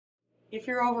If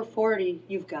you're over 40,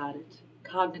 you've got it.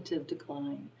 Cognitive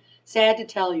decline. Sad to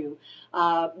tell you,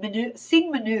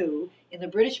 Singh Manu in the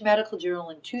British Medical Journal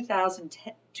in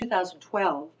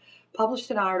 2012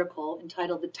 published an article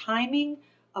entitled The Timing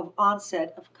of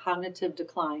Onset of Cognitive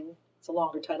Decline. It's a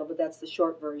longer title, but that's the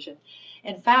short version.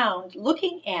 And found,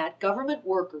 looking at government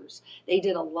workers, they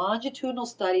did a longitudinal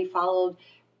study, followed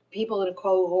people in a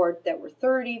cohort that were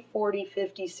 30, 40,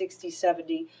 50, 60,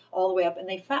 70, all the way up, and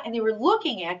they were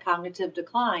looking at cognitive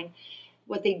decline.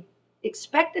 What they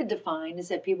expected to find is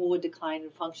that people would decline in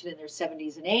function in their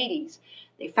 70s and 80s.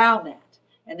 They found that,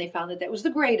 and they found that that was the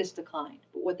greatest decline.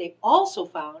 But what they also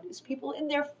found is people in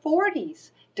their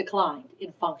 40s declined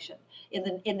in function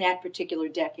in that particular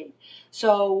decade.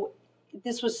 So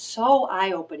this was so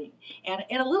eye-opening and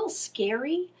a little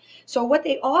scary. So what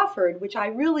they offered, which I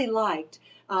really liked,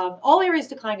 all areas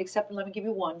declined except, let me give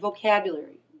you one,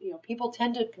 vocabulary. You know, people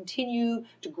tend to continue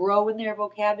to grow in their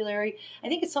vocabulary. I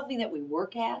think it's something that we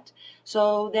work at.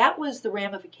 So that was the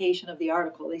ramification of the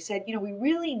article. They said, you know, we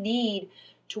really need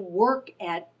to work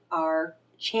at our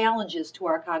challenges to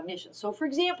our cognition. So for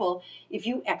example, if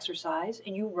you exercise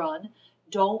and you run,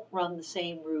 don't run the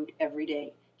same route every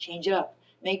day. Change it up.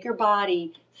 Make your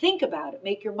body think about it.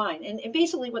 Make your mind. And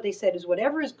basically what they said is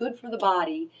whatever is good for the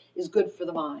body is good for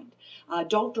the mind.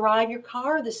 Don't drive your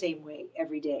car the same way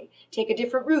every day. Take a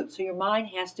different route so your mind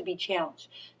has to be challenged.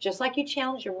 Just like you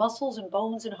challenge your muscles and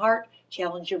bones and heart,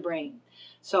 challenge your brain.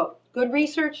 So good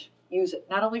research, use it.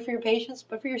 Not only for your patients,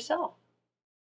 but for yourself.